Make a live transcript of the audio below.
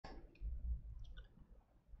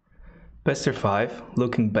Pester 5,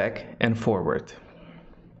 looking back and forward.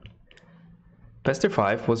 Pester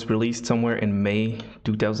 5 was released somewhere in May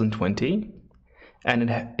 2020,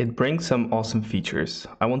 and it brings some awesome features.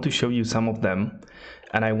 I want to show you some of them,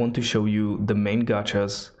 and I want to show you the main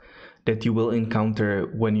gotchas that you will encounter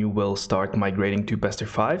when you will start migrating to Pester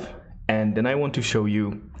 5, and then I want to show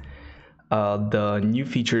you the new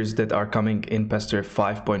features that are coming in Pester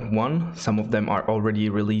 5.1. Some of them are already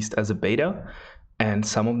released as a beta, and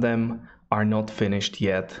some of them are not finished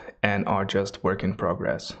yet and are just work in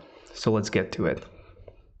progress. So let's get to it.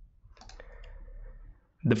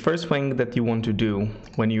 The first thing that you want to do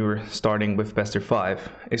when you're starting with Pester 5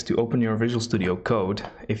 is to open your Visual Studio Code,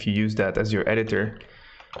 if you use that as your editor,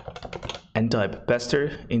 and type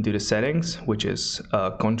Pester into the settings, which is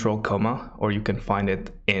Control comma, or you can find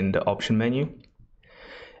it in the option menu.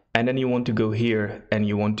 And then you want to go here and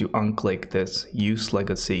you want to unclick this Use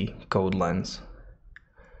Legacy Code Lens.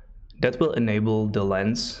 That will enable the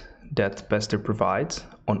lens that Pester provides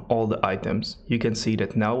on all the items. You can see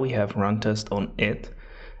that now we have run test on it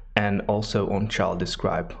and also on child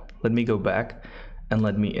describe. Let me go back and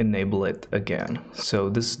let me enable it again. So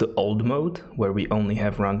this is the old mode where we only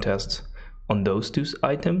have run tests on those two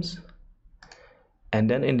items. And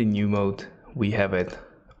then in the new mode, we have it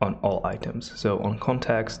on all items. So on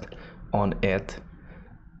context, on it,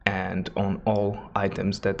 and on all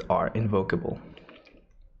items that are invocable.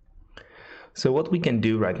 So what we can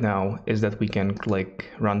do right now is that we can click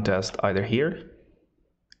run test either here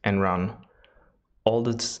and run all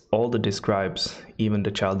the describes, even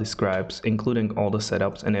the child describes, including all the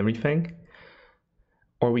setups and everything.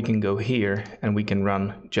 Or we can go here and we can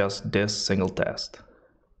run just this single test.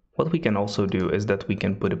 What we can also do is that we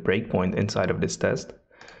can put a breakpoint inside of this test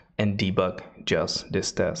and debug just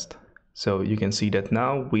this test. So you can see that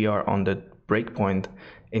now we are on the breakpoint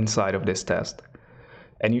inside of this test.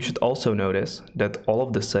 And you should also notice that all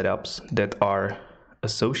of the setups that are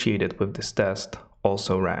associated with this test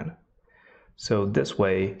also ran. So this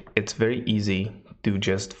way, it's very easy to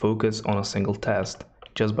just focus on a single test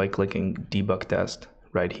just by clicking debug test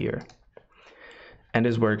right here. And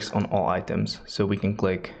this works on all items. So we can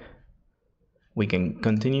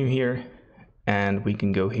continue here, and we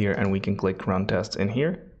can go here and we can click run test in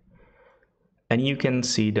here. And you can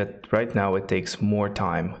see that right now it takes more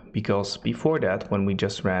time, because before that, when we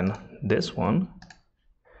just ran this one,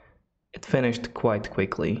 it finished quite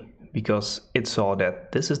quickly because it saw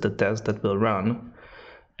that this is the test that will run.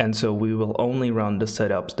 And so we will only run the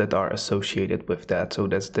setups that are associated with that. So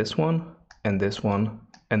that's this one and this one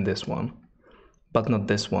and this one, but not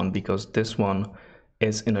this one, because this one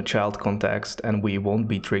is in a child context and we won't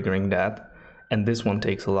be triggering that. And this one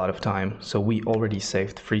takes a lot of time. So we already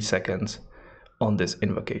saved 3 seconds on this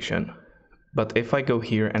invocation. But if I go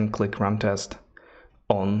here and click run test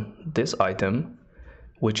on this item,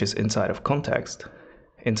 which is inside of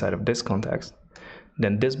this context,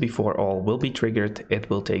 then this before all will be triggered. It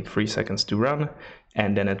will take 3 seconds to run,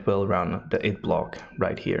 and then it will run the it block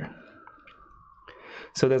right here.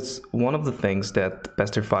 So that's one of the things that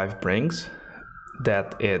Pester 5 brings,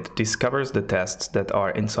 that it discovers the tests that are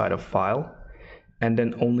inside of file and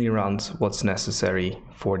then only runs what's necessary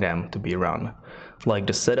for them to be run, like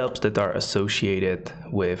the setups that are associated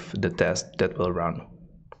with the test that will run.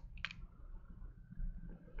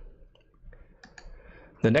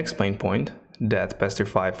 The next pain point that Pester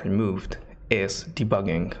 5 removed is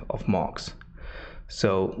debugging of mocks.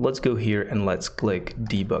 So let's go here and let's click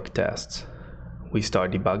debug tests. We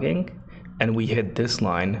start debugging and we hit this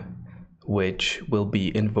line, which will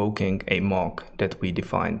be invoking a mock that we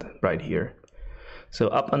defined right here. So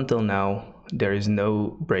up until now, there is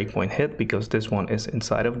no breakpoint hit because this one is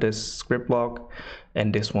inside of this script block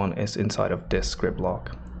and this one is inside of this script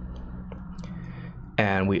block.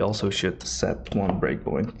 And we also should set one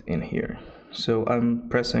breakpoint in here. So I'm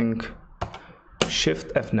pressing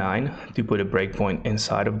Shift F9 to put a breakpoint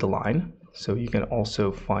inside of the line. So you can also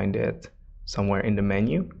find it somewhere in the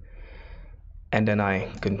menu. And then I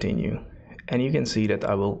continue. And you can see that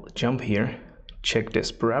I will jump here, check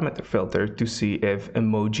this parameter filter to see if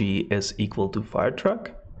emoji is equal to fire truck,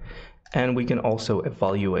 and we can also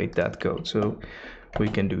evaluate that code. So we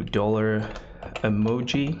can do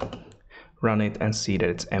 $emoji, run it and see that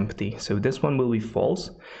it's empty. So this one will be false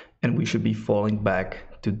and we should be falling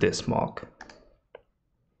back to this mock.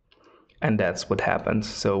 And that's what happens.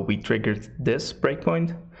 So we triggered this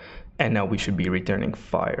breakpoint and now we should be returning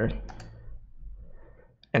fire.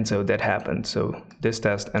 And so that happened. So this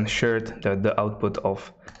test ensured that the output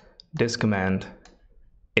of this command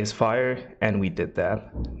is fire, and we did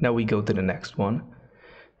that. Now we go to the next one.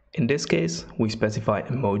 In this case, we specify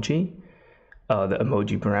emoji. the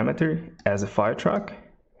emoji parameter as a fire truck.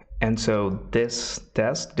 And so this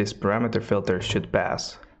test, this parameter filter should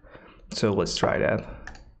pass. So let's try that.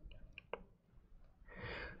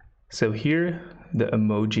 So here the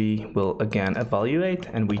emoji will again evaluate,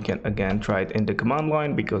 and we can again try it in the command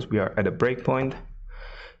line because we are at a breakpoint.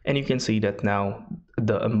 And you can see that now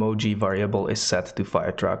the emoji variable is set to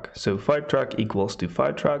fire truck. So fire truck equals to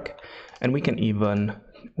fire truck, and we can even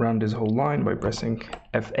run this whole line by pressing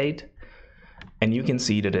F8, and you can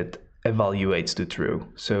see that it evaluates to true.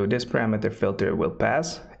 So this parameter filter will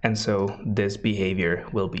pass, and so this behavior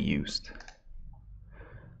will be used.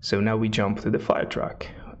 So now we jump to the fire truck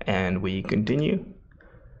and we continue,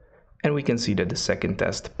 and we can see that the second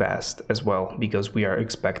test passed as well because we are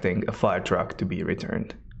expecting a fire truck to be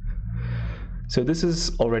returned. So this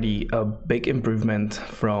is already a big improvement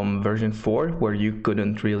from version 4, where you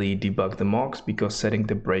couldn't really debug the mocks because setting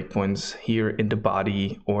the breakpoints here in the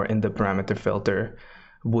body or in the parameter filter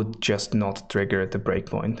would just not trigger the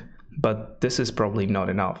breakpoint. But this is probably not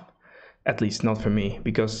enough, at least not for me,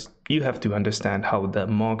 because you have to understand how the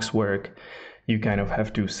mocks work. You kind of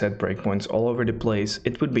have to set breakpoints all over the place.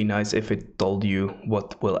 It would be nice if it told you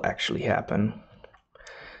what will actually happen.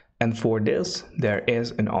 And for this, there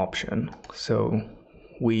is an option. So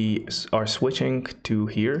we are switching to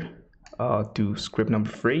here, to script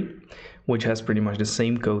number 3, which has pretty much the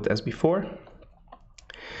same code as before.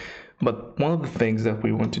 But one of the things that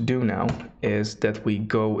we want to do now is that we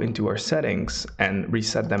go into our settings and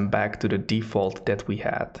reset them back to the default that we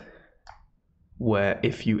had, where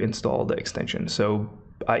if you install the extension. So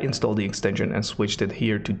I installed the extension and switched it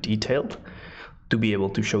here to detailed to be able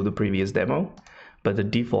to show the previous demo. But the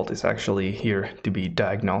default is actually here to be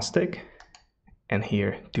diagnostic and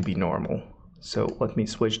here to be normal. So let me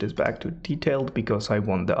switch this back to detailed because I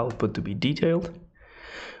want the output to be detailed.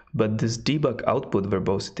 But this debug output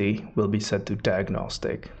verbosity will be set to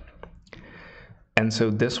diagnostic. And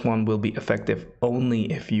so this one will be effective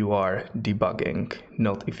only if you are debugging,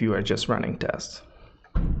 not if you are just running tests.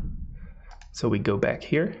 So we go back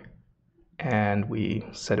here and we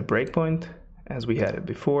set a breakpoint as we had it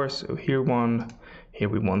before. So here one, here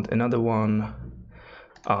we want another one.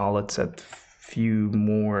 Let's set a few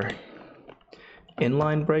more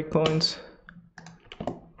inline breakpoints.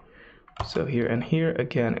 So here and here,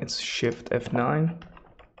 again, it's Shift F9.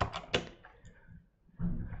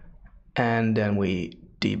 And then we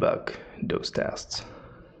debug those tests.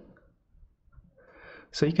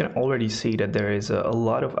 So you can already see that there is a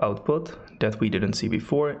lot of output that we didn't see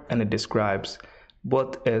before, and it describes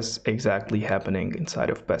what is exactly happening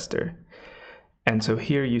inside of Pester. And so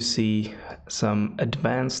here you see some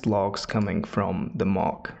advanced logs coming from the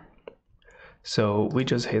mock. So we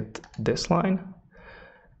just hit this line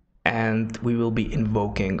and we will be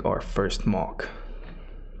invoking our first mock.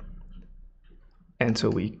 And so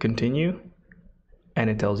we continue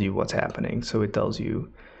and it tells you what's happening. So it tells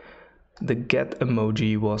you the get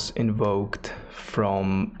emoji was invoked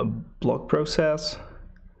from a block process,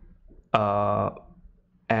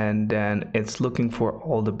 and then it's looking for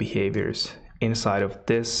all the behaviors inside of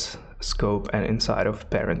this scope and inside of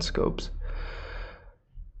parent scopes.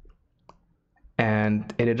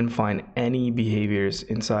 And it didn't find any behaviors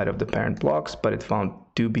inside of the parent blocks, but it found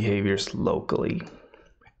 2 behaviors locally.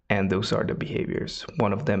 And those are the behaviors.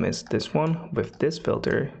 One of them is this one with this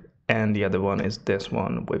filter, and the other one is this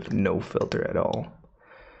one with no filter at all.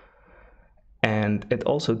 And it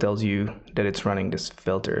also tells you that it's running this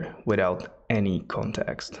filter without any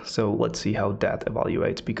context. So let's see how that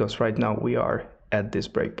evaluates, because right now we are at this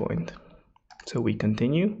breakpoint. So we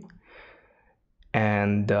continue,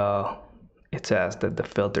 and it says that the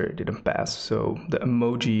filter didn't pass. So the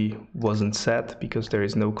emoji wasn't set because there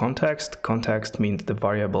is no context. Context means the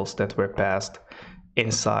variables that were passed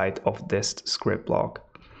inside of this script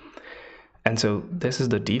block. And so this is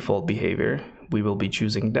the default behavior. We will be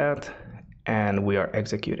choosing that and we are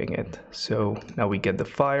executing it. So now we get the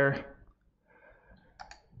fire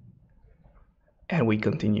and we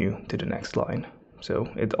continue to the next line.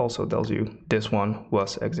 So it also tells you this one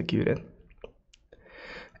was executed.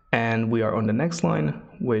 And we are on the next line,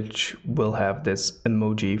 which will have this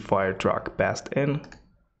emoji fire truck passed in.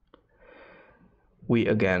 We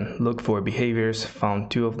again look for behaviors,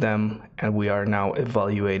 found 2 of them, and we are now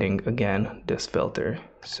evaluating again this filter.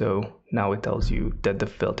 So now it tells you that the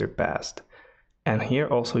filter passed. And here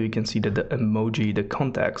also you can see that the emoji, the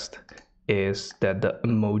context is that the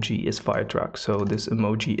emoji is fire truck. So this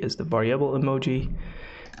emoji is the variable emoji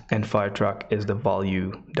and fire truck is the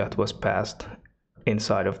value that was passed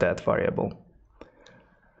inside of that variable.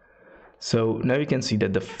 So now you can see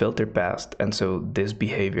that the filter passed, and so this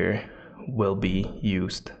behavior will be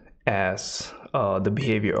used as the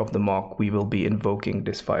behavior of the mock, we will be invoking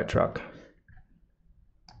this fire truck.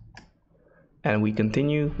 And we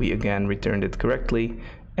continue, we again returned it correctly,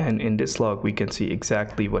 and in this log we can see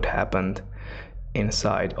exactly what happened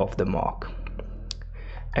inside of the mock.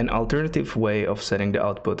 An alternative way of setting the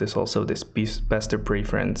output is also this Pester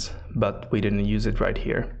preference, but we didn't use it right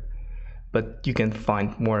here. But you can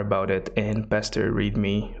find more about it in Pester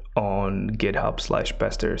README on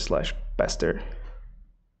github/pester/pester.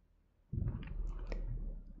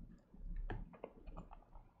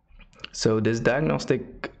 So this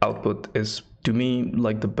diagnostic output is, to me,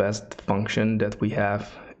 like the best function that we have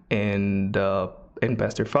in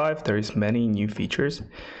Pester 5. There is many new features,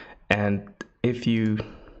 and if you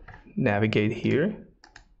navigate here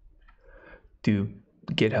to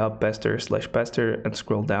GitHub Pester/Pester and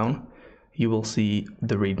scroll down, you will see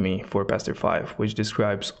the README for Pester 5, which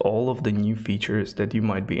describes all of the new features that you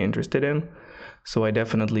might be interested in. So I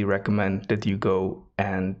definitely recommend that you go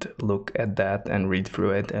and look at that and read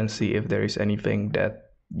through it and see if there is anything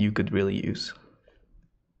that you could really use.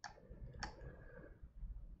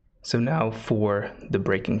 So now for the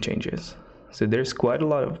breaking changes. So there's quite a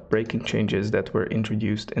lot of breaking changes that were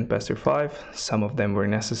introduced in Pester 5. Some of them were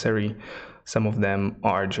necessary. Some of them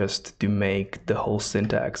are just to make the whole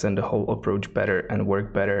syntax and the whole approach better and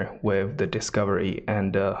work better with the discovery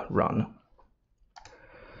and the run.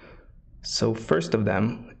 So first of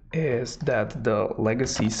them is that the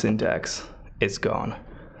legacy syntax is gone.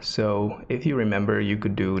 So if you remember, you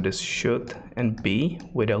could do this should and be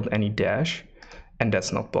without any dash, and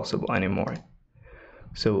that's not possible anymore.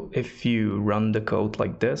 So if you run the code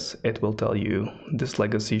like this, it will tell you this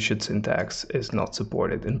legacy should syntax is not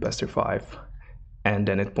supported in Pester 5, and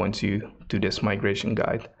then it points you to this migration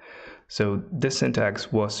guide. So this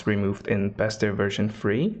syntax was removed in Pester version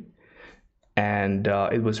 3, and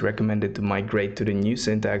it was recommended to migrate to the new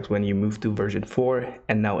syntax when you move to version 4,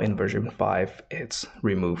 and now in version 5 it's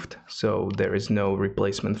removed. So there is no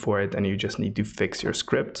replacement for it, and you just need to fix your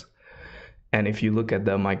script. And if you look at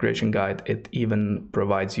the migration guide, it even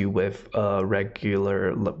provides you with a like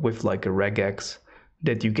a regex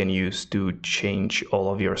that you can use to change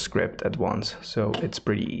all of your script at once. So it's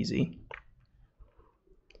pretty easy.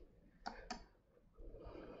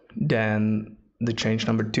 Then the change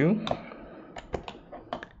number 2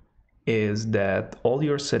 is that all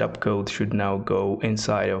your setup code should now go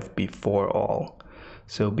inside of before all.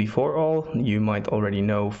 So before all, you might already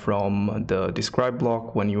know from the describe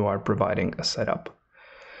block when you are providing a setup.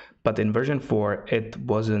 But in version 4, it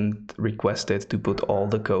wasn't requested to put all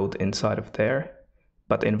the code inside of there.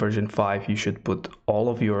 But in version 5, you should put all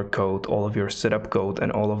of your code, all of your setup code,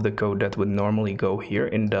 and all of the code that would normally go here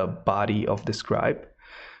in the body of describe,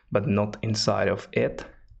 but not inside of it.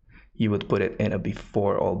 You would put it in a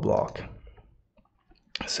before all block.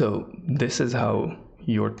 So this is how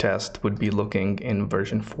your test would be looking in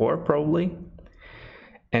version 4 probably.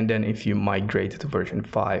 And then if you migrate to version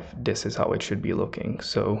 5, this is how it should be looking.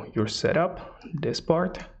 So your setup, this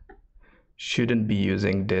part, shouldn't be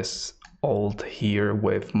using this alt here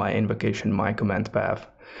with my invocation, my command path,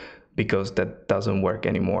 because that doesn't work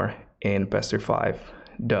anymore in Pester 5.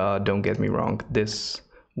 Don't get me wrong, this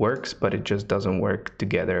works, but it just doesn't work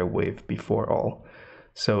together with before all.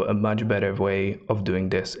 So a much better way of doing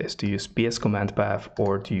this is to use ps command path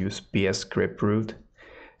or to use ps script root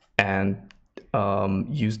and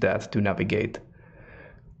use that to navigate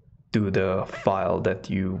to the file that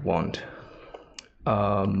you want.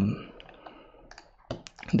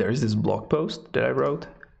 There's this blog post that I wrote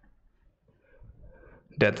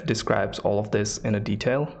that describes all of this in a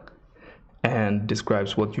detail and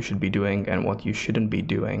describes what you should be doing and what you shouldn't be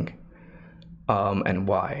doing, and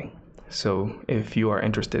why. So if you are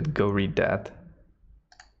interested, go read that.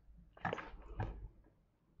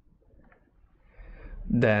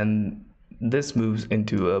 Then this moves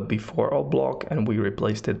into a before all block, and we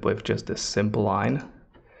replaced it with just this simple line.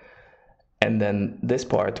 And then this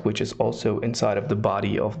part, which is also inside of the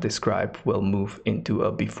body of describe, will move into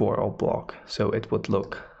a before all block. So it would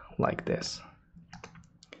look like this.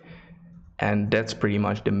 And that's pretty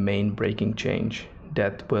much the main breaking change.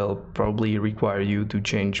 That will probably require you to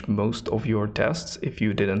change most of your tests if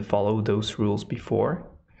you didn't follow those rules before.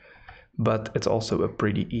 But it's also a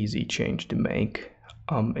pretty easy change to make.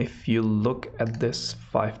 If you look at this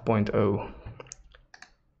 5.0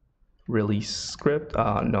 release script,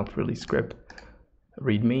 not release script,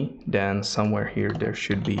 README, then somewhere here there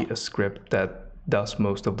should be a script that does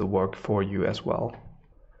most of the work for you as well.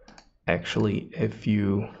 Actually, if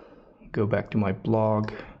you go back to my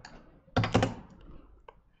blog,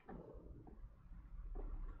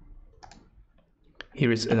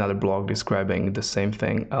 Here is another blog describing the same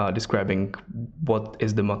thing, describing what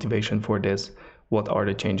is the motivation for this, what are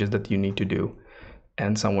the changes that you need to do.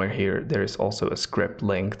 And somewhere here, there is also a script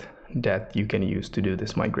linked that you can use to do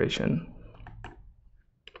this migration.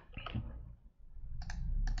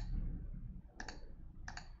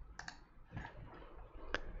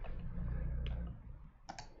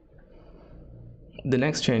 The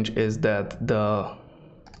next change is that the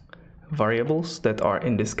variables that are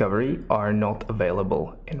in discovery are not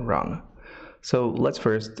available in run. So let's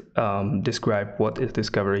first describe what is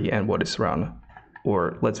discovery and what is run.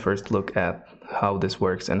 Or let's first look at how this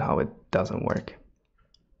works and how it doesn't work.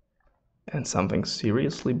 And something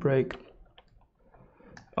seriously break.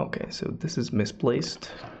 Okay, so this is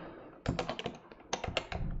misplaced.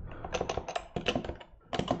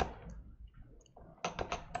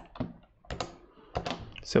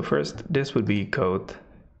 So first, this would be code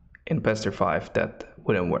in Pester 5 that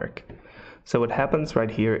wouldn't work. So what happens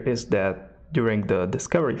right here is that during the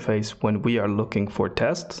discovery phase, when we are looking for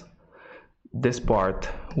tests, this part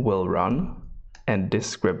will run and this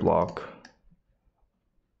script block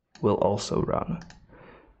will also run.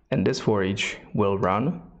 And this for each will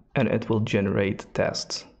run and it will generate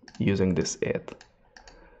tests using this it.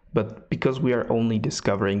 But because we are only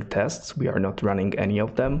discovering tests, we are not running any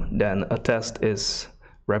of them, then a test is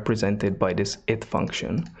represented by this it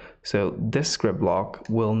function. So this script block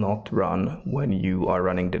will not run when you are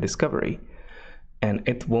running the discovery. And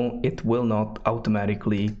it will not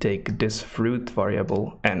automatically take this fruit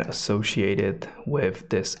variable and associate it with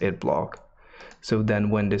this it block. So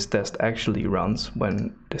then when this test actually runs,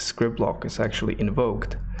 when the script block is actually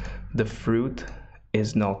invoked, the fruit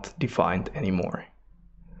is not defined anymore.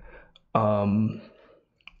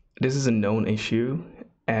 This is a known issue,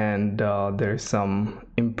 and there's some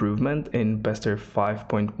improvement in Pester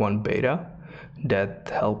 5.1 beta that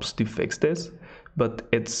helps to fix this, but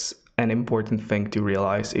it's an important thing to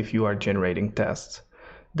realize if you are generating tests,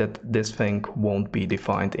 that this thing won't be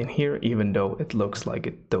defined in here, even though it looks like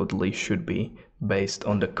it totally should be based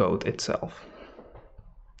on the code itself.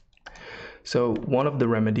 So one of the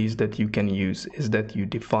remedies that you can use is that you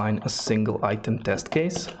define a single item test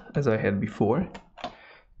case, as I had before,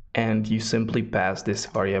 and you simply pass this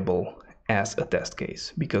variable as a test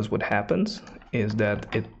case, because what happens is that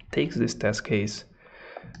it takes this test case,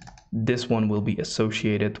 this one will be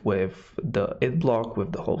associated with the it block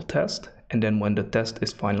with the whole test, and then when the test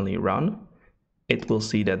is finally run, it will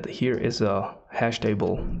see that here is a hash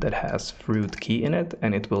table that has fruit key in it,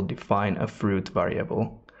 and it will define a fruit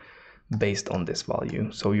variable based on this value.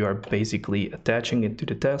 So you are basically attaching it to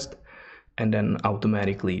the test and then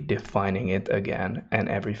automatically defining it again, and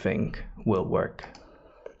everything will work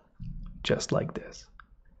just like this.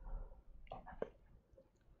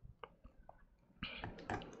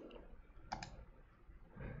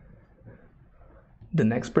 The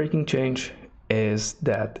next breaking change is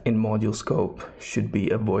that in module scope should be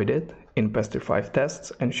avoided in Pester 5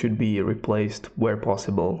 tests and should be replaced where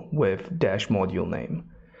possible with -module name.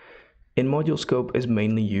 In module scope is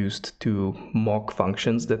mainly used to mock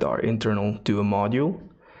functions that are internal to a module,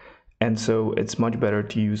 and so it's much better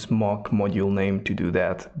to use mock module name to do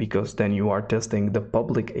that, because then you are testing the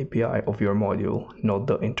public API of your module, not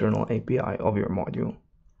the internal API of your module.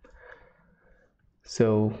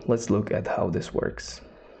 So let's look at how this works.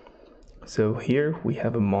 So here we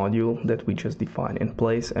have a module that we just define in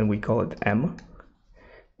place, and we call it M,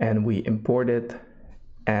 and we import it.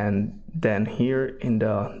 And then here in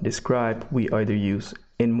the describe, we either use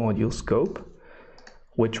in module scope,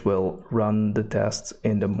 which will run the tests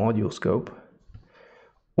in the module scope,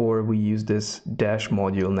 or we use this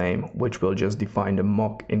 -module name, which will just define the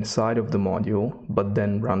mock inside of the module, but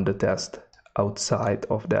then run the test outside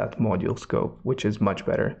of that module scope, which is much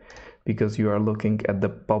better because you are looking at the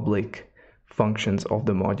public functions of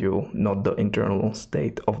the module, not the internal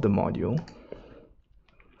state of the module.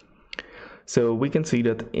 So we can see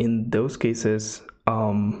that in those cases,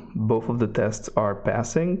 both of the tests are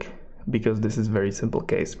passing, because this is a very simple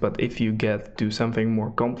case. But if you get to something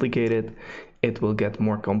more complicated, it will get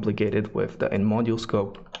more complicated with the in module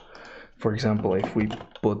scope. For example, if we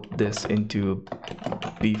put this into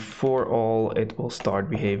before all, it will start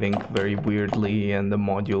behaving very weirdly and the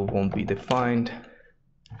module won't be defined.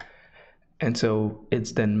 And so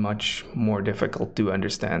it's then much more difficult to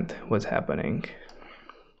understand what's happening.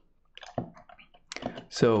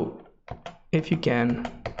 So if you can,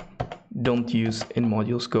 don't use in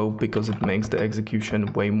module scope, because it makes the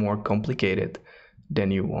execution way more complicated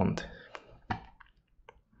than you want.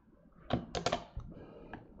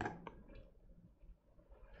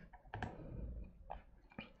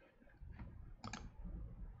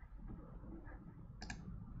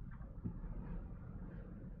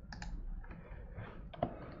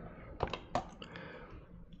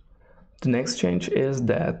 The next change is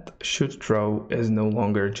that should throw is no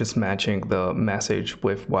longer just matching the message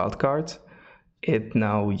with wildcards. It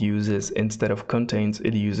now uses, instead of contains,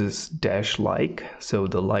 it uses dash like, so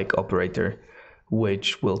the like operator,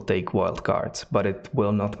 which will take wildcards, but it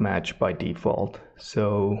will not match by default.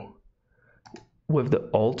 So with the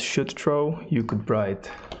alt should throw, you could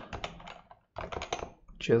write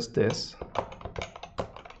just this,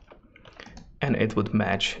 and it would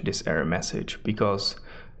match this error message, because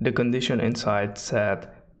the condition inside said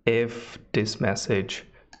if this message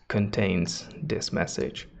contains this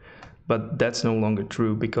message. But that's no longer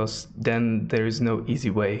true, because then there is no easy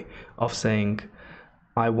way of saying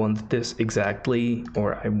I want this exactly,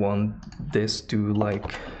 or I want this to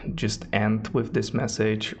like just end with this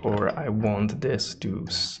message, or I want this to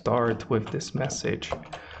start with this message,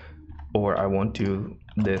 or I want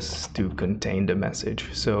this to contain the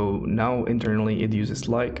message. So now internally it uses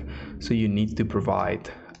like, so you need to provide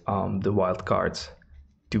the wildcards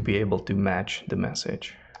to be able to match the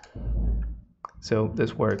message. So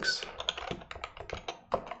this works,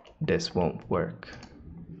 this won't work.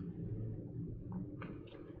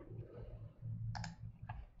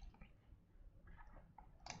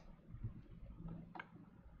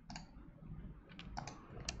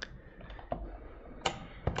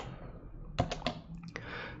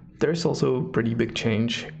 There's also a pretty big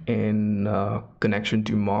change in connection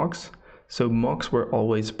to mocks. So mocks were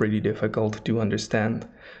always pretty difficult to understand,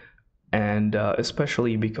 and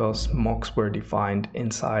especially because mocks were defined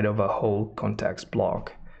inside of a whole context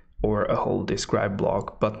block or a whole describe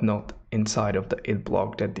block, but not inside of the it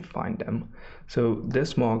block that defined them. So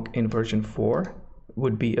this mock in version 4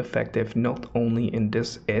 would be effective not only in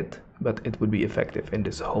this it, but it would be effective in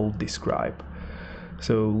this whole describe.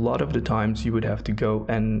 So a lot of the times you would have to go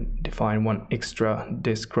and define one extra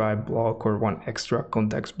describe block or one extra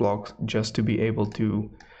context block just to be able to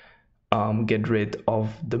get rid of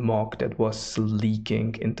the mock that was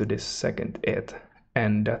leaking into this second it.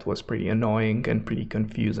 And that was pretty annoying and pretty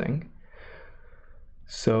confusing.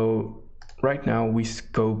 So right now we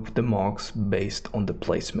scope the mocks based on the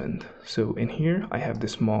placement. So in here I have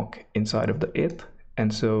this mock inside of the it,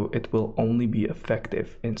 and so it will only be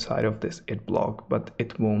effective inside of this it block, but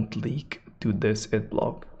it won't leak to this it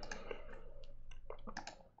block.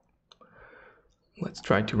 Let's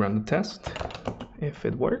try to run the test if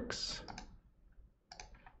it works.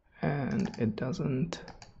 And it doesn't.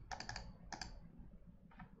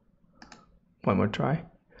 One more try.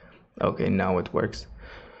 Okay, now it works.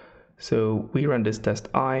 So we run this test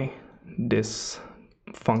I. This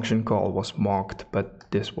function call was mocked,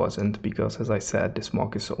 but this wasn't, because as I said, this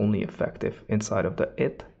mock is only effective inside of the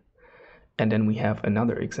it. And then we have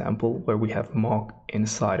another example where we have mock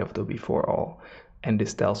inside of the before all, and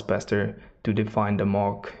this tells Pester to define the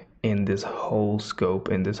mock in this whole scope,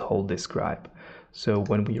 in this whole describe. So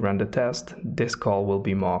when we run the test, this call will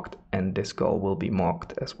be mocked and this call will be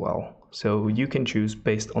mocked as well. So you can choose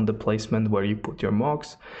based on the placement where you put your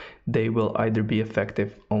mocks. They will either be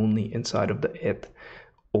effective only inside of the it,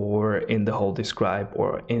 or in the whole describe,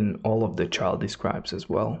 or in all of the child describes as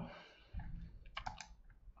well.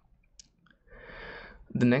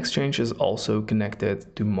 The next change is also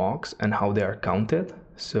connected to mocks and how they are counted.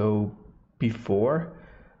 So before,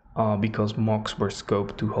 because mocks were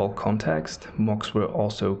scoped to whole context, mocks were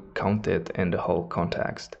also counted in the whole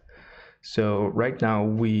context. So right now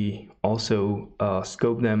we also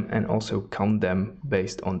scope them and also count them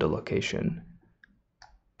based on the location.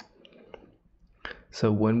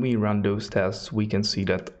 So when we run those tests, we can see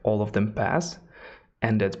that all of them pass,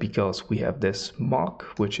 and that's because we have this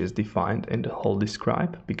mock, which is defined in the whole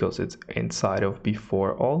describe because it's inside of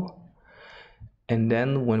before all. And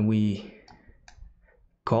then when we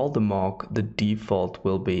call the mock, the default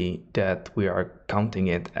will be that we are counting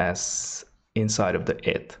it as inside of the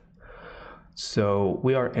it. So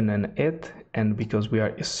we are in an it, and because we are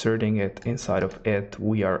asserting it inside of it,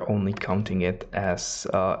 we are only counting it as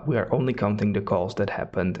we are only counting the calls that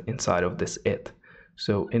happened inside of this it.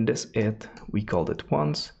 So in this it, we called it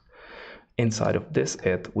once. Inside of this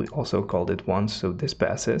it, we also called it once, so this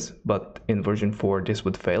passes. But in version 4, this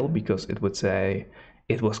would fail because it would say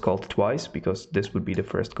it was called twice, because this would be the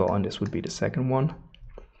first call and this would be the second one.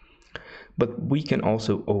 But we can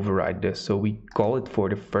also override this, so we call it for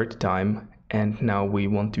the third time, and now we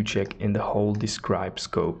want to check in the whole describe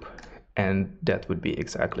scope, and that would be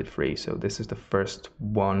exactly 3. So this is the first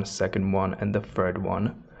one, second one, and the third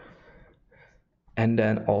one. And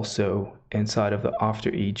then also inside of the after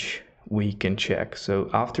each, we can check. So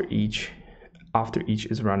after each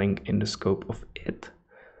is running in the scope of it.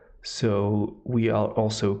 So we are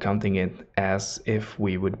also counting it as if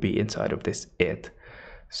we would be inside of this it.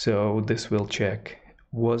 So this will check,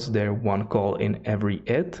 was there one call in every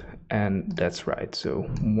it? And that's right. So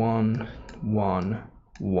 1, 1,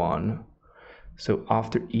 1. So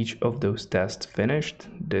after each of those tests finished,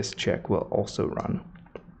 this check will also run.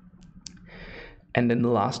 And then the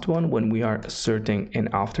last one, when we are asserting in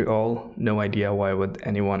after all, no idea why would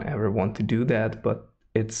anyone ever want to do that, but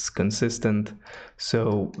it's consistent.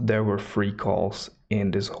 So there were 3 calls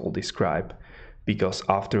in this whole describe, because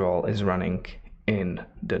after all is running in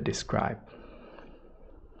the describe.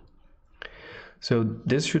 So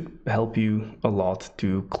this should help you a lot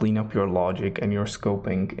to clean up your logic and your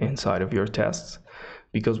scoping inside of your tests,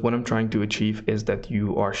 because what I'm trying to achieve is that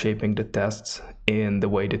you are shaping the tests in the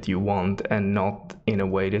way that you want and not in a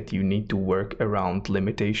way that you need to work around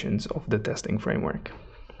limitations of the testing framework.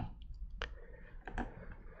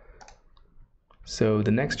 So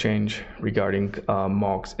the next change regarding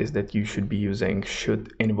mocks is that you should be using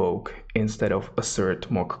should invoke instead of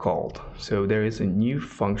assert mock called. So there is a new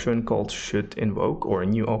function called should invoke, or a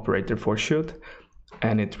new operator for should,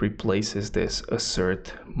 and it replaces this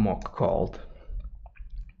assert mock called.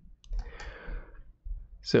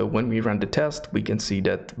 So when we run the test, we can see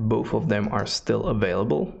that both of them are still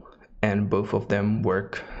available and both of them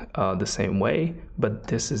work the same way, but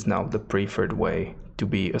this is now the preferred way to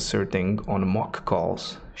be asserting on mock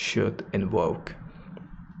calls should invoke.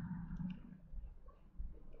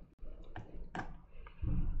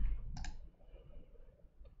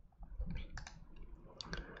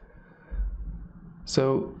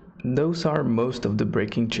 So those are most of the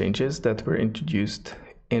breaking changes that were introduced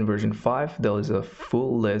in version 5. There is a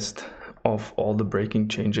full list of all the breaking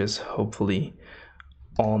changes, hopefully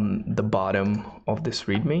on the bottom of this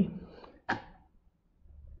README,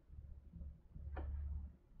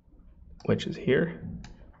 which is here.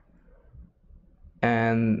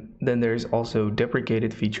 And then there's also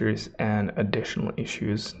deprecated features and additional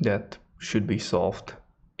issues that should be solved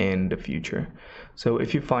in the future. So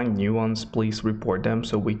if you find new ones, please report them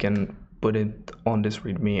so we can put it on this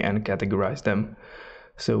README and categorize them,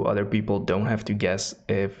 so other people don't have to guess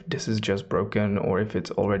if this is just broken or if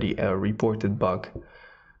it's already a reported bug,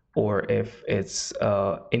 or if it's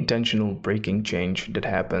intentional breaking change that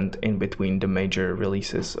happened in between the major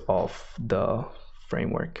releases of the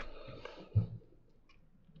framework.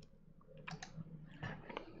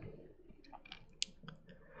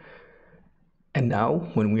 And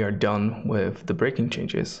now, when we are done with the breaking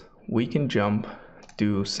changes, we can jump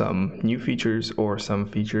to some new features or some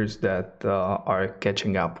features that are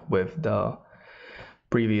catching up with the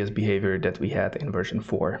previous behavior that we had in version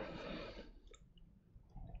 4.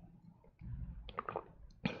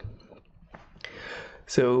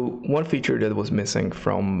 So one feature that was missing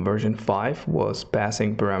from version 5 was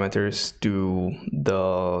passing parameters to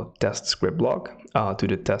the test script block, to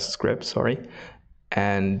the test script, sorry.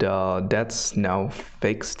 And that's now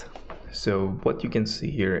fixed. So what you can see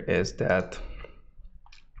here is that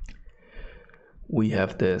we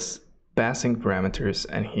have this passing parameters,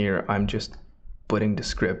 and here I'm just putting the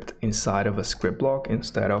script inside of a script block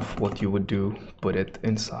instead of what you would do, put it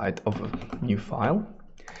inside of a new file.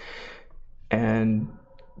 And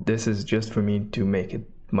this is just for me to make it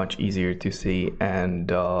much easier to see and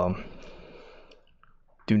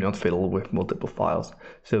do not fiddle with multiple files.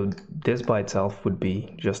 So this by itself would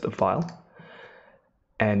be just a file,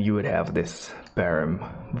 and you would have this param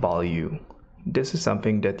value. This is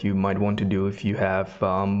something that you might want to do if you have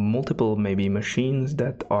multiple maybe machines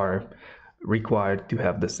that are required to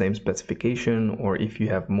have the same specification, or if you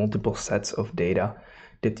have multiple sets of data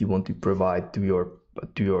that you want to provide to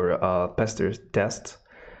your Pester tests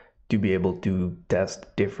to be able to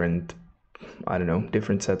test different, I don't know,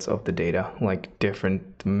 different sets of the data, like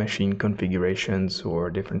different machine configurations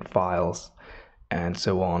or different files and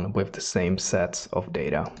so on with the same sets of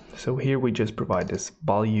data. So here we just provide this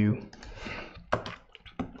value,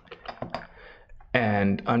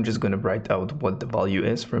 and I'm just going to write out what the value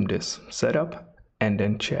is from this setup and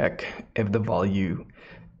then check if the value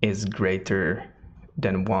is greater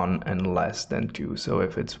than 1 and less than 2. So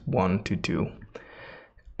if it's 1 to 2.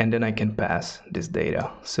 And then I can pass this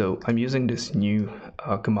data. So I'm using this new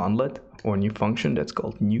commandlet or new function that's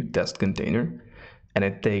called new test container, and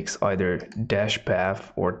it takes either dash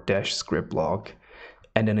path or dash script log,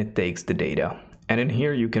 and then it takes the data. And in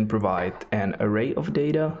here you can provide an array of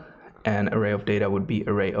data. An array of data would be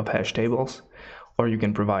array of hash tables, or you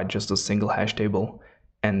can provide just a single hash table,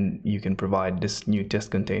 and you can provide this new test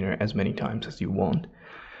container as many times as you want.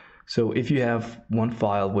 So if you have one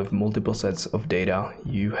file with multiple sets of data,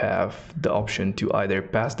 you have the option to either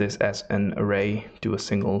pass this as an array to a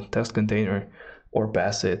single test container, or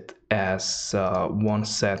pass it as one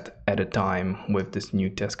set at a time with this new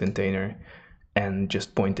test container and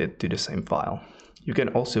just point it to the same file. You can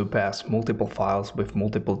also pass multiple files with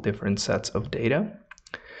multiple different sets of data.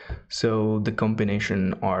 So the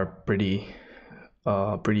combination are pretty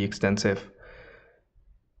extensive,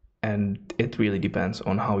 and it really depends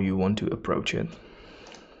on how you want to approach it.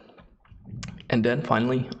 And then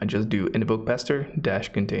finally, I just do invoke Pester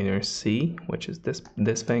 -container C, which is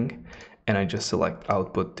this thing, and I just select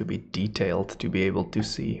output to be detailed to be able to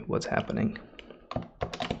see what's happening.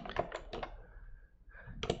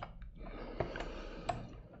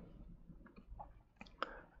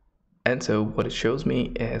 And so what it shows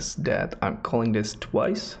me is that I'm calling this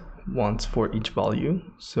twice, once for each value.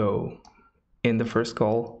 So in the first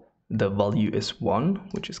call, the value is 1,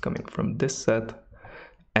 which is coming from this set.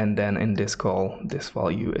 And then in this call, this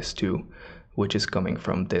value is 2, which is coming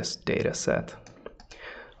from this data set.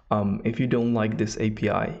 If you don't like this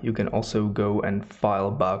API, you can also go and file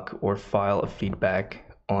a bug or file a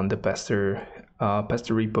feedback on the Pester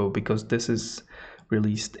repo, because this is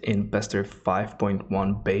released in Pester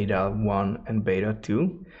 5.1 beta 1 and beta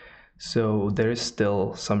 2. So there is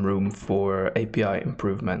still some room for API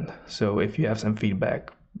improvement. So if you have some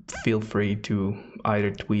feedback, feel free to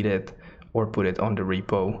either tweet it or put it on the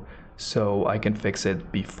repo so I can fix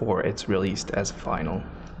it before it's released as final.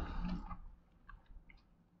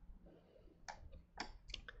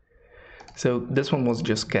 So this one was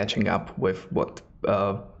just catching up with what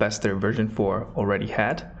Pester version 4 already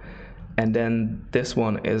had. And then this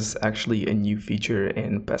one is actually a new feature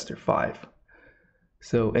in Pester 5.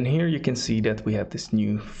 So in here you can see that we have this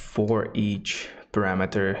new for each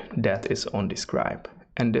parameter that is on describe.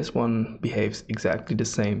 And this one behaves exactly the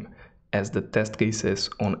same as the test cases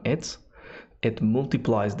on it. It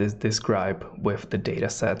multiplies this describe with the data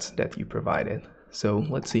sets that you provided. So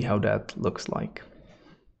let's see how that looks like.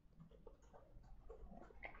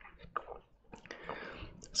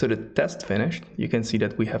 So the test finished. You can see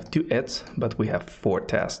that we have 2 its, but we have 4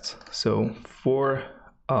 tests. So for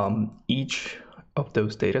each of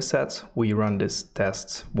those data sets, we run these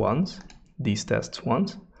tests once.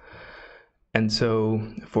 And so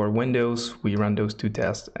for Windows, we run those 2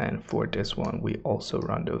 tests, and for this one, we also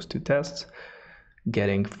run those 2 tests,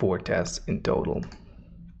 getting 4 tests in total.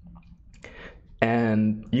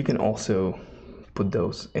 And you can also put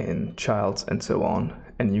those in childs and so on,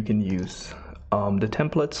 and you can use the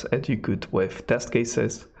templates as you could with test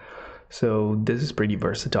cases. So this is pretty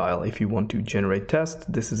versatile. If you want to generate tests,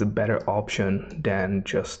 this is a better option than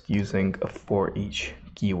just using a for each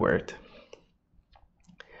keyword.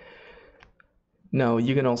 Now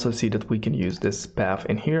you can also see that we can use this path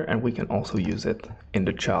in here, and we can also use it in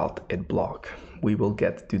the child it block. We will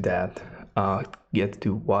get to that, get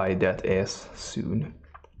to why that is soon.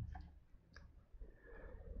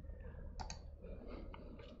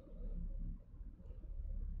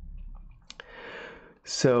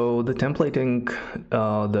 So the templating,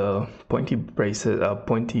 the pointy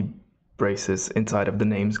braces inside of the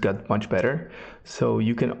names got much better. So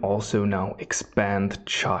you can also now expand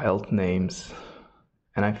child names.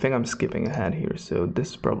 And I think I'm skipping ahead here, so this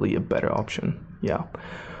is probably a better option. Yeah.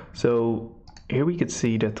 So here we could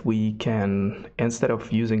see that we can, instead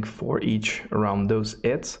of using for each around those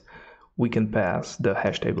its, we can pass the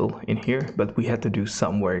hash table in here, but we had to do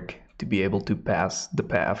some work to be able to pass the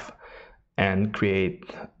path and create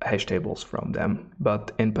hash tables from them.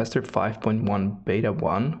 But in Pester 5.1 beta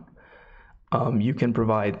 1, you can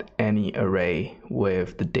provide any array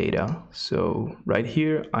with the data. So right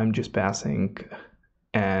here, I'm just passing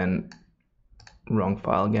wrong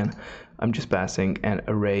file again. I'm just passing an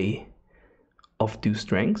array of 2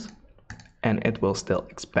 strings, and it will still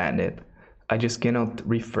expand it. I just cannot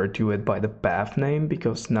refer to it by the path name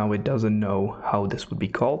because now it doesn't know how this would be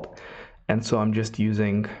called. And so I'm just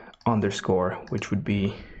using underscore, which would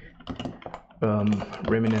be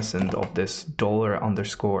reminiscent of this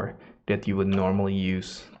 $_ that you would normally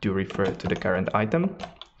use to refer to the current item.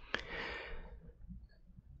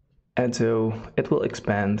 And so it will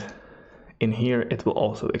expand in here, it will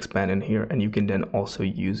also expand in here, and you can then also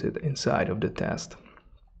use it inside of the test.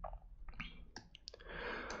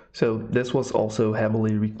 So this was also a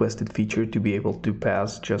heavily requested feature, to be able to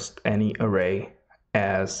pass just any array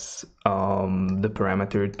as the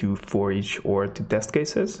parameter to for each or to test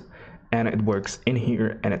cases, and it works in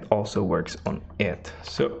here, and it also works on it.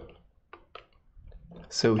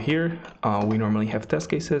 So here we normally have test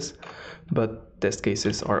cases, but test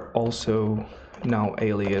cases are also now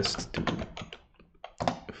aliased to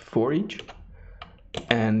for each,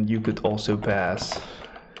 and you could also pass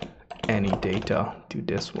any data to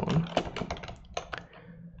this one.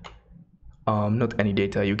 not any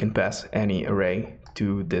data, you can pass any array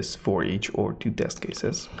to this for each or to test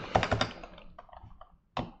cases.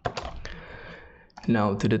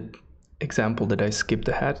 Now to the example that I skipped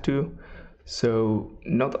ahead to. So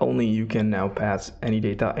not only you can now pass any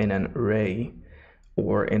data in an array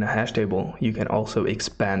or in a hash table, you can also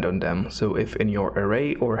expand on them. So if in your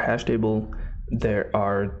array or hash table there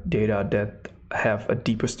are data that have a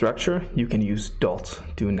deeper structure, you can use dots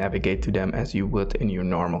to navigate to them as you would in your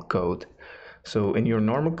normal code. So in your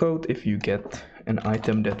normal code, if you get an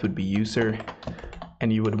item that would be user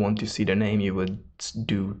and you would want to see the name, you would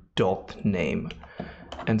do dot name.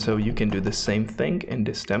 And so you can do the same thing in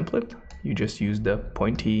this template. You just use the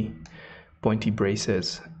pointy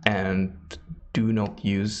braces and do not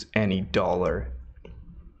use any dollar.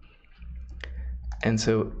 And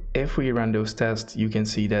so if we run those tests, you can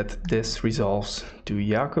see that this resolves to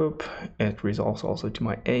Jacob, it resolves also to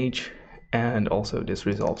my age, and also this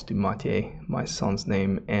resolves to Mathieu, my son's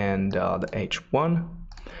name, and the age 1.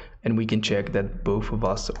 And we can check that both of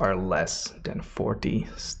us are less than 40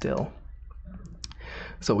 still.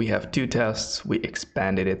 So we have 2 tests, we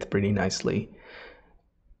expanded it pretty nicely.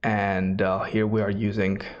 And here we are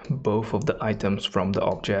using both of the items from the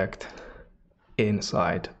object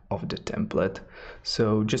inside of the template.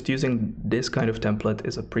 So just using this kind of template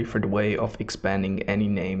is a preferred way of expanding any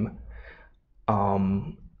name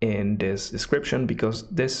in this description, because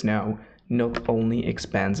this now not only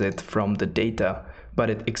expands it from the data, but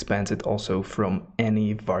it expands it also from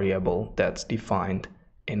any variable that's defined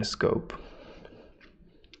in scope.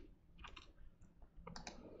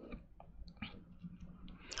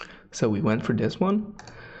 So we went for this one,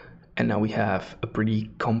 and now we have a pretty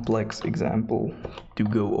complex example to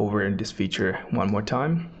go over in this feature one more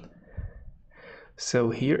time. So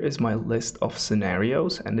here is my list of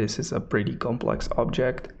scenarios, and this is a pretty complex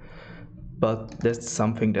object, but that's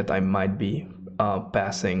something that I might be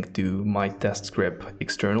passing to my test script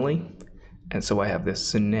externally. And so I have this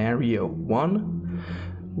scenario 1,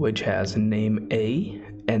 which has name A,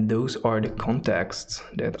 and those are the contexts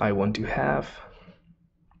that I want to have.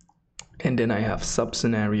 And then I have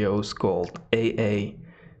sub-scenarios called AA,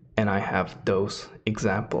 and I have those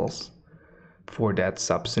examples for that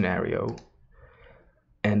sub-scenario.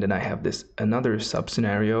 And then I have this another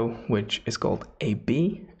sub-scenario, which is called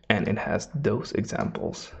AB, and it has those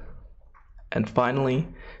examples. And finally,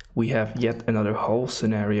 we have yet another whole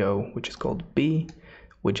scenario, which is called B,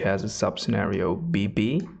 which has a sub-scenario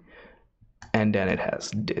BB, and then it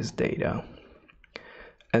has this data.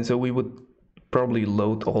 And so we would probably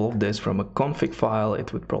load all of this from a config file.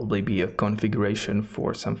 It would probably be a configuration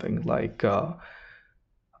for something like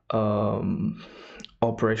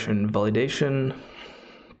operation validation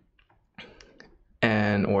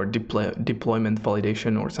and or deployment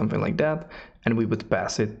validation or something like that, and we would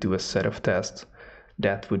pass it to a set of tests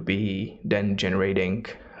that would be then generating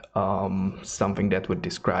something that would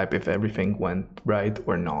describe if everything went right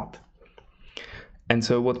or not. And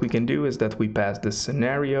so what we can do is that we pass the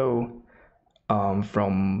scenario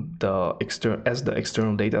from the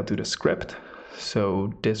external data to the script.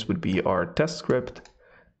 So this would be our test script,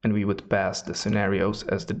 and we would pass the scenarios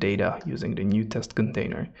as the data using the new test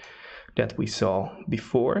container that we saw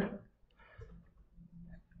before.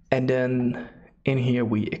 And then in here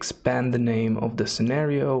we expand the name of the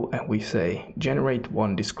scenario and we say generate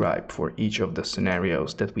 1 describe for each of the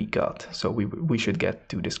scenarios that we got. So we should get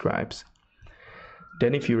 2 describes.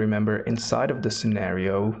 Then if you remember, inside of the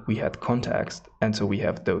scenario we had context, and so we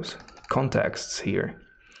have those contexts here.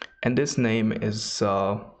 And this name is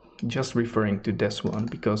just referring to this one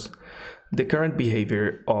because the current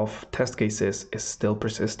behavior of test cases is still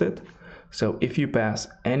persisted. So if you pass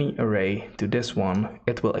any array to this one,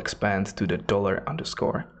 it will expand to the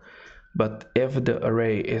 $_. But if the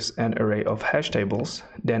array is an array of hash tables,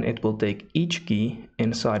 then it will take each key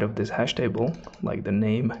inside of this hash table, like the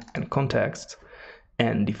name and context,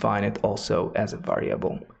 and define it also as a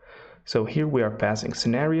variable. So here we are passing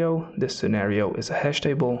scenario. This scenario is a hash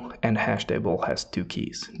table, and hash table has 2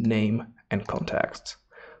 keys, name and context.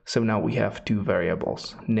 So now we have 2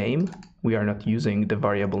 variables. Name, we are not using the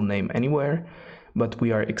variable name anywhere, but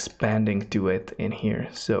we are expanding to it in here.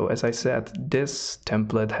 So as I said, this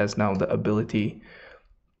template has now the ability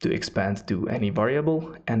to expand to any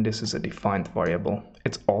variable, and this is a defined variable.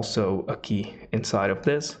 It's also a key inside of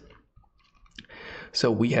this. So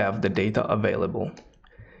we have the data available.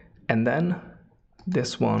 And then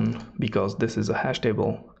this one, because this is a hash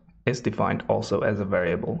table, is defined also as a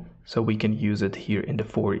variable. So we can use it here in the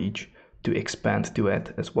for each to expand to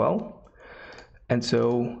it as well. And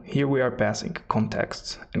so here we are passing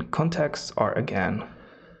contexts, and contexts are again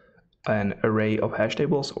an array of hash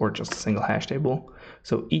tables or just a single hash table.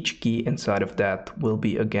 So each key inside of that will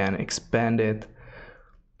be again expanded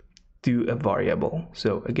to a variable.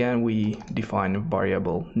 So again, we define a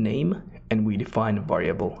variable name and we define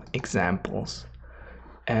variable examples.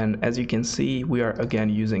 And as you can see, we are again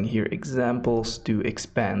using here examples to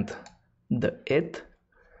expand the it.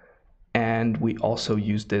 And we also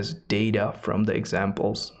use this data from the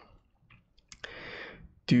examples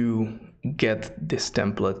to get this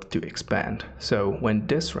template to expand. So when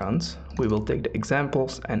this runs, we will take the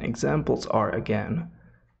examples, and examples are again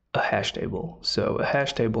a hash table. So a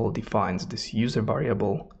hash table defines this user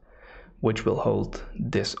variable, which will hold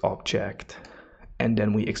this object. And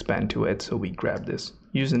then we expand to it. So we grab this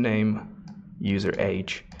username, user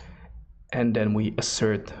age, and then we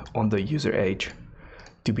assert on the user age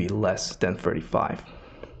to be less than 35.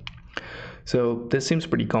 So this seems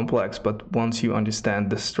pretty complex, but once you understand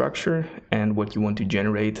the structure and what you want to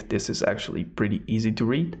generate, this is actually pretty easy to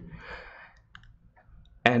read.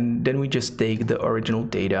 And then we just take the original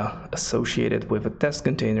data associated with a test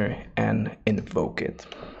container and invoke it.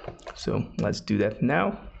 So let's do that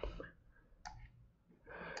now.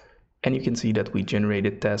 And you can see that we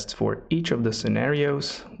generated tests for each of the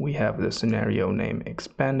scenarios. We have the scenario name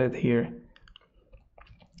expanded here.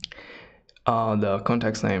 The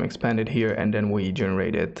context name expanded here, and then we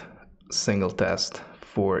generated single test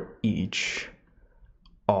for each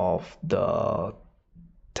of the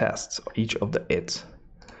tests, each of the its.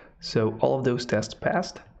 So all of those tests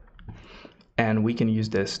passed, and we can use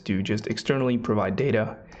this to just externally provide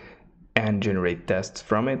data and generate tests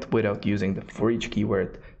from it without using the for each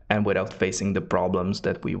keyword and without facing the problems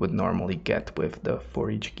that we would normally get with the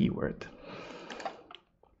for each keyword.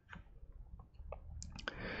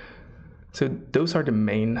 So those are the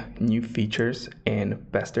main new features in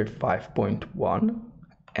Pester 5.1,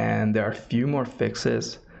 and there are a few more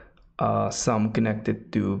fixes, some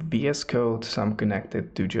connected to VS Code, some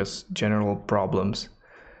connected to just general problems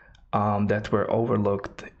that were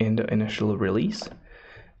overlooked in the initial release.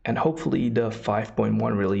 And hopefully the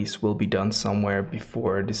 5.1 release will be done somewhere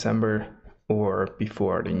before December or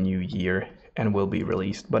before the new year and will be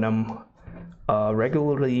released. But I'm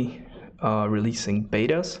regularly releasing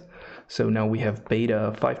betas. So now we have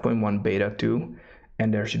beta 5.1 beta 2,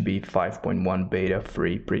 and there should be 5.1 beta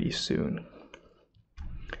 3 pretty soon.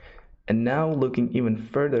 And now looking even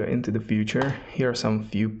further into the future, here are some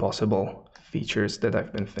few possible features that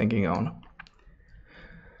I've been thinking on.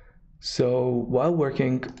 So while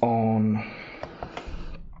working on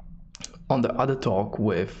the other talk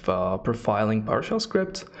with profiling PowerShell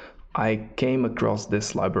scripts, I came across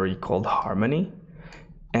this library called Harmony.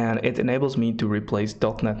 And it enables me to replace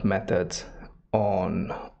 .NET methods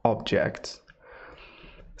on objects.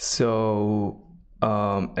 So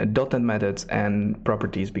 .NET methods and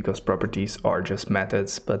properties, because properties are just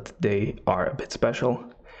methods, but they are a bit special.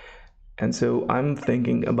 And so I'm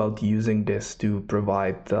thinking about using this to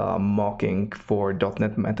provide mocking for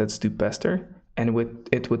 .NET methods to Pester. And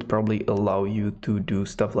it would probably allow you to do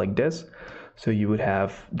stuff like this. So you would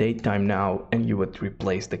have datetime now, and you would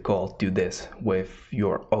replace the call to this with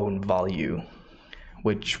your own value,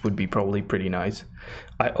 which would be probably pretty nice.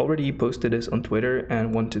 I already posted this on Twitter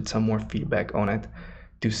and wanted some more feedback on it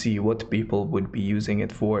to see what people would be using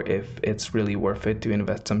it for, if it's really worth it to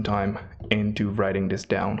invest some time into writing this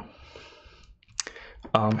down.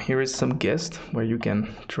 Here is some gist where you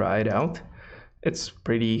can try it out. It's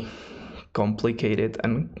pretty complicated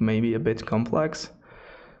and maybe a bit complex,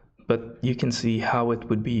 but you can see how it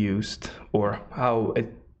would be used, or how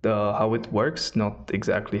it works, not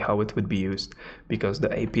exactly how it would be used, because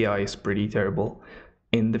the API is pretty terrible.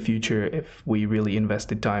 In the future, if we really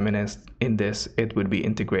invested time in this, it would be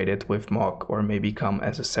integrated with mock, or maybe come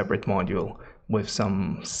as a separate module with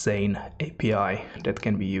some sane API that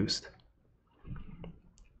can be used.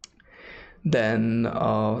 Then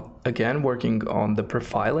again, working on the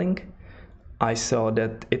profiling, I saw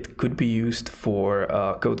that it could be used for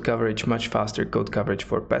code coverage, much faster code coverage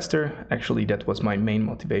for Pester. Actually, that was my main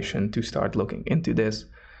motivation to start looking into this,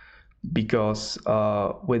 because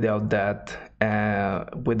without that,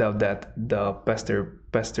 the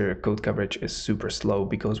Pester code coverage is super slow,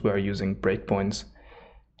 because we are using breakpoints,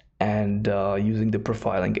 and using the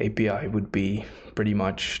profiling API would be pretty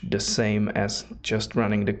much the same as just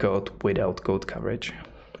running the code without code coverage.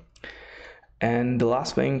 And the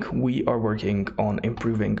last thing, we are working on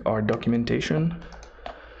improving our documentation.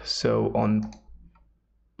 So on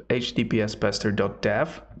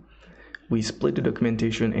https://pester.dev, we split the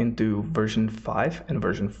documentation into version 5 and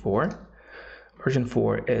version 4. Version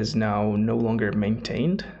 4 is now no longer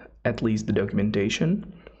maintained, at least the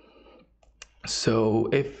documentation. So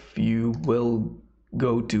if you will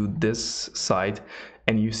go to this site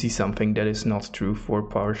and you see something that is not true for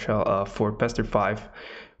PowerShell for Pester 5,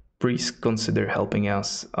 please consider helping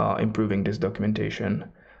us improving this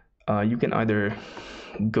documentation. You can either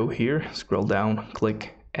go here, scroll down,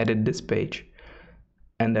 click edit this page,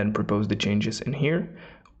 and then propose the changes in here.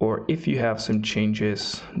 Or if you have some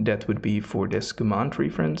changes that would be for this command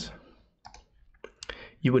reference,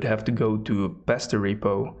 you would have to go to Pester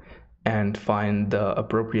repo and find the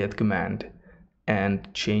appropriate command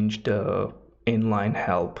and change the inline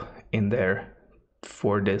help in there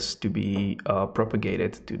for this to be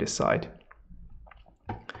propagated to the site.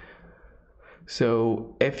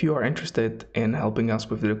 So if you are interested in helping us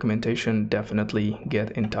with the documentation, definitely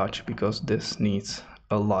get in touch because this needs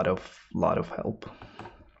a lot of help.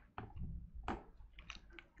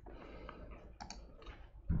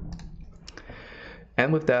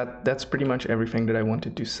 And with that, that's pretty much everything that I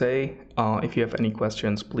wanted to say. If you have any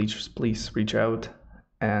questions, please reach out,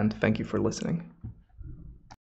 and thank you for listening.